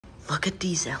Look at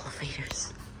these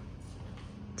elevators.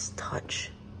 It's touch.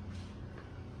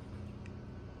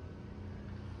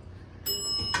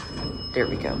 There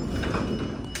we go.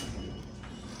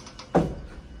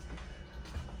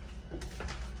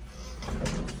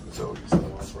 So he's in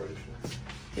operation.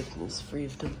 Yep, there's 3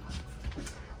 of them.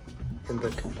 And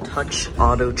look, touch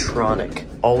Autotronic,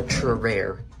 ultra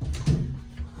rare.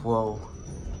 Whoa.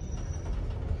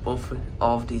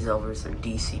 All of these elevators are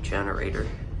DC generator.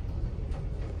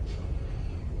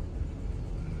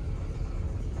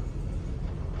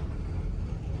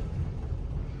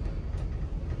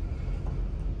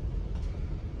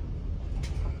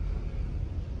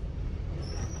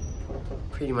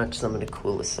 Pretty much some of the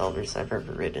coolest elevators I've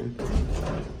ever ridden.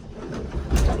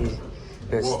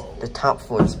 The top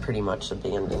floor is pretty much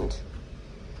abandoned.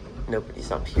 Nobody's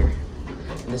up here.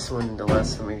 And this one, the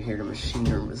last time we were here, the machine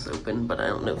room was open, but I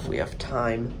don't know if we have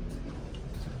time.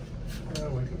 Yeah,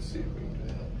 we can see if we can do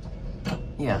that.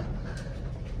 Yeah.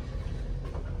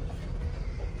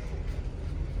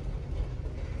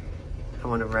 I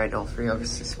want to ride all 3 of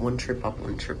us, just 1 trip up,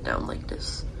 1 trip down like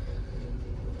this.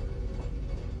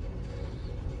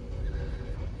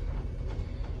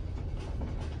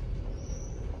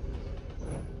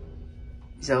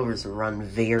 These elevators run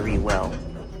very well.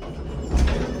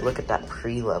 Look at that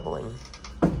pre-leveling.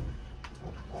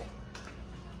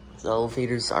 These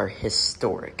elevators are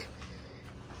historic.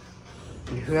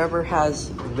 And whoever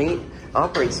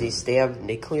operates these,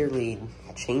 they clearly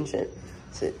change it.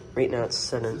 So right now it's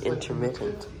set an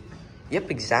intermittent. Yep,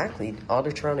 exactly.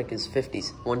 Autotronic is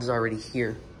 50s. One's already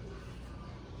here.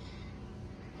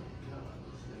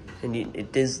 And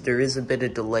there is a bit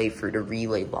of delay for the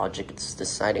relay logic. It's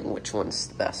deciding which one's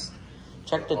the best.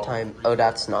 Check the time. Oh,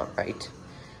 that's not right.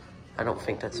 I don't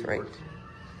think that's right.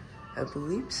 I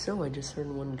believe so. I just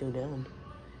heard one go down.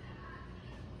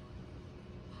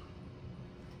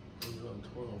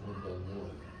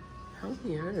 How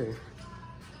many are there?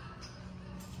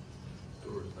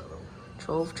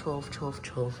 12, 12, 12,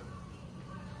 12.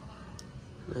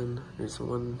 And then there's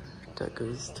one that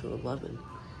goes to 11.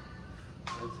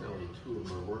 That's only 2 of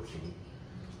them are working,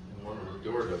 and one of the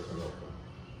door doesn't open.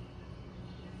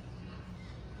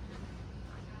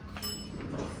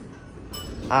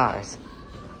 It's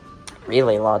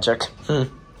relay logic.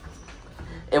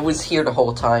 It was here the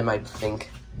whole time, I think.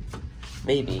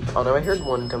 Maybe. Although I heard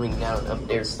one coming down. Up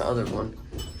there's the other one.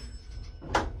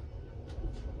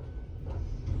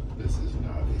 This is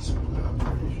not a smooth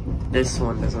operation. This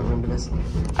one doesn't run the best.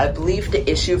 I believe the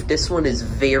issue of this one is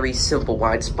very simple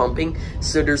why it's bumping.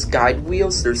 So there's guide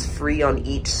wheels. There's 3 on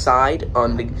each side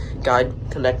on the guide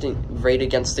connecting right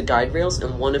against the guide rails.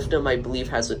 And one of them, I believe,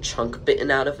 has a chunk bitten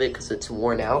out of it because it's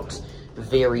worn out.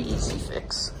 Very easy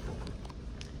fix.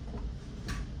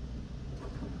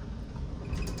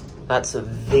 That's a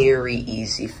very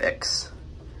easy fix.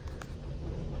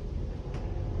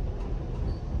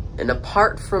 And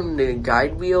apart from the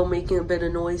guide wheel making a bit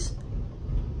of noise,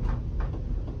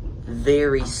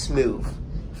 very smooth.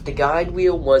 If the guide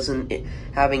wheel wasn't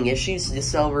having issues,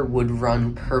 this elevator would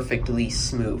run perfectly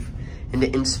smooth. And the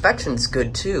inspection's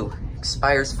good too.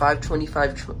 Expires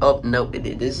 5/25. Oh, no,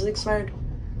 it is expired?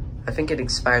 I think it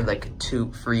expired like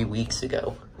 2-3 weeks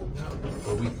ago. No,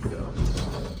 a week ago.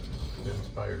 It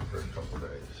expired for a couple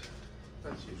days.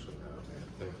 That's usually not a bad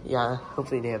thing. Yeah,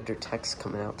 hopefully they have their techs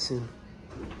coming out soon.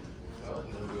 Well,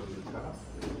 you want to go to the top?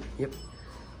 Yep.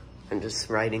 I'm just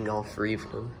riding all 3 of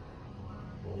them.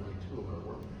 Only 2 of them are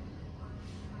working.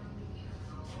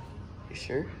 You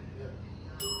sure? Yeah.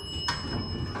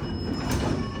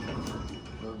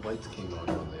 The lights came on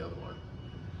the other one.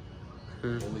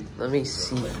 Let me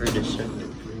see for the show.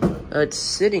 It's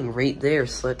sitting right there,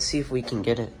 so let's see if we can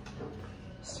get it.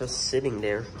 It's just sitting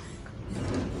there.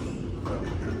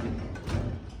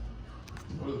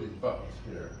 What are these buttons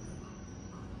here?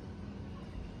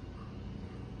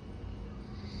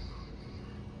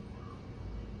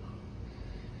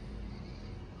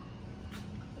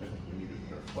 I think we need to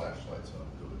turn our flashlights on,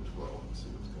 go to 12 and see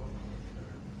what's going on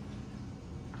there.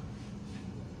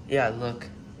 Yeah, look.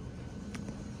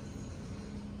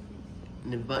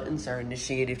 The buttons are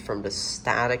initiated from the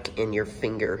static in your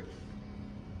finger.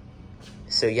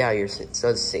 So yeah, it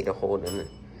does say to hold in it.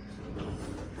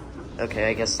 Okay,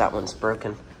 I guess that one's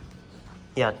broken.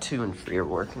 Yeah, 2 and 3 are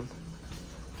working.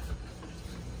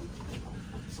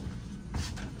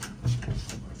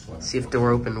 See if door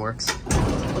open works.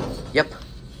 Yep.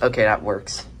 Okay, that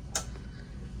works.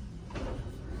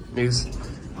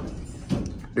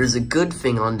 There's a good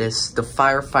thing on this. The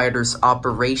firefighter's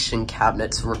operation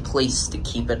cabinet's replaced to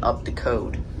keep it up to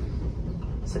code.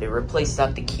 So they replaced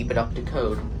that to keep it up to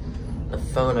code. The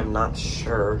phone, I'm not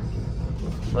sure.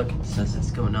 Look, it says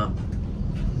it's going up.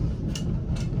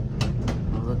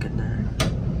 Oh, look at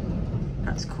that.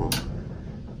 That's cool.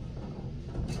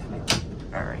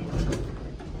 Alright.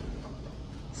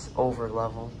 It's over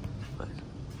level, but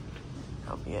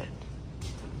that'll be it.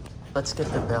 Let's get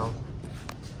the bell.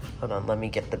 Hold on, let me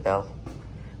get the bell.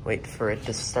 Wait for it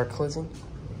to start closing.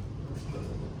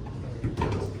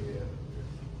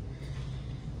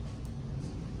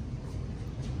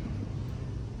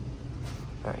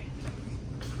 Alright.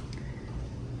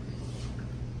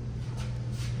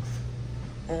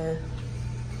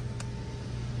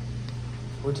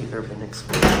 We'll do Urban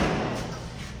Explorer.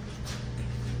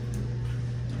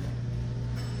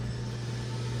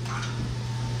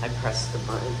 I pressed the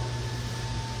button.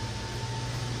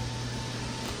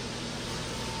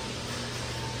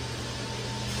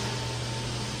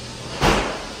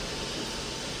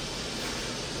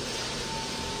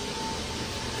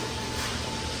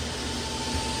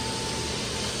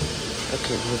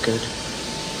 Okay, we're good.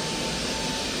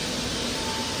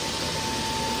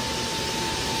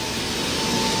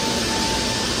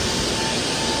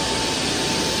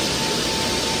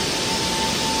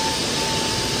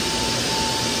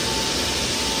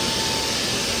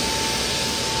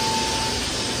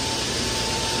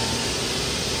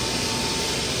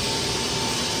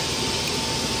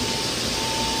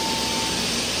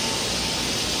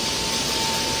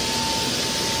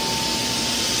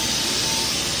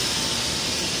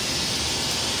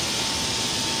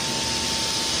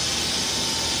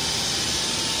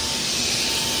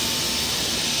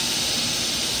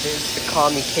 There's the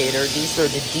commutator. These are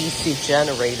the DC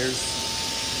generators.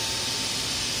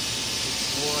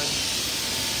 It's one.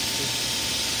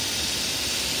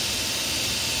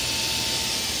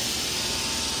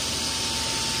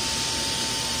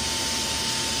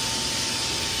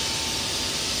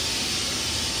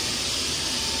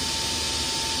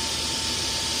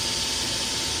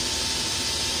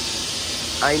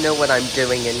 I know what I'm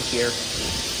doing in here,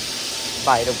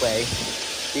 by the way.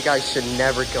 You guys should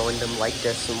never go in them like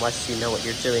this unless you know what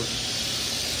you're doing.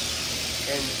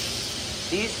 And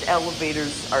these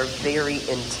elevators are very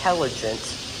intelligent.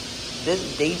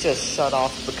 They just shut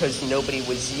off because nobody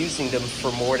was using them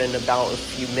for more than about a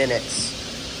few minutes.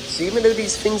 So even though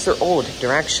these things are old,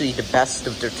 they're actually the best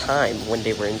of their time when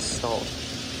they were installed.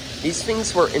 These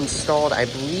things were installed, I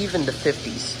believe, in the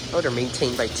 50s. Oh, they're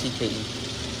maintained by TKE.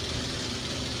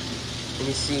 And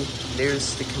you see,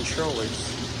 there's the controllers.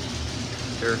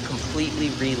 They're completely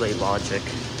relay logic.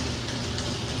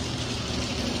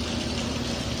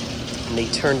 And they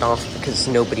turned off because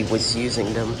nobody was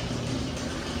using them.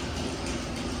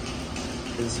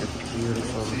 These are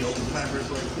beautiful. See old timers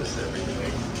like this every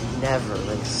day. Never.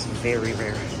 It's very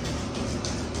rare.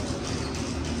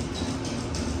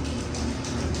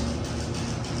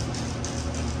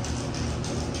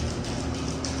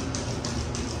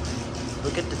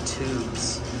 Look at the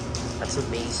tubes. That's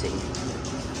amazing.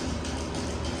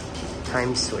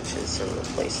 Time switches are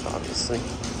replaced, obviously.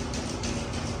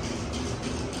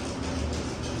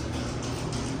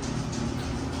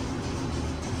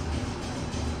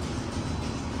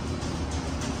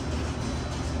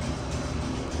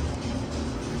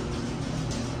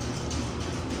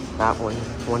 That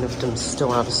one of them's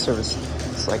still out of service.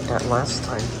 It's like that last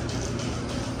time.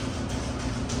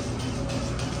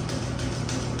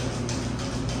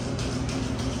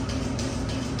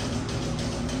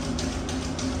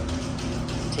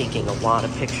 Taking a lot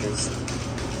of pictures.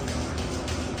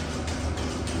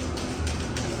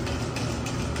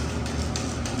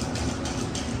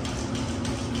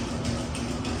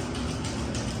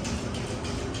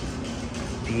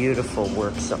 Beautiful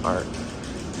works of art.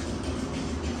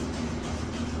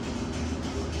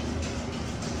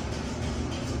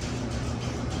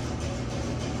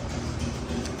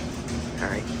 All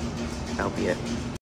right, that'll be it.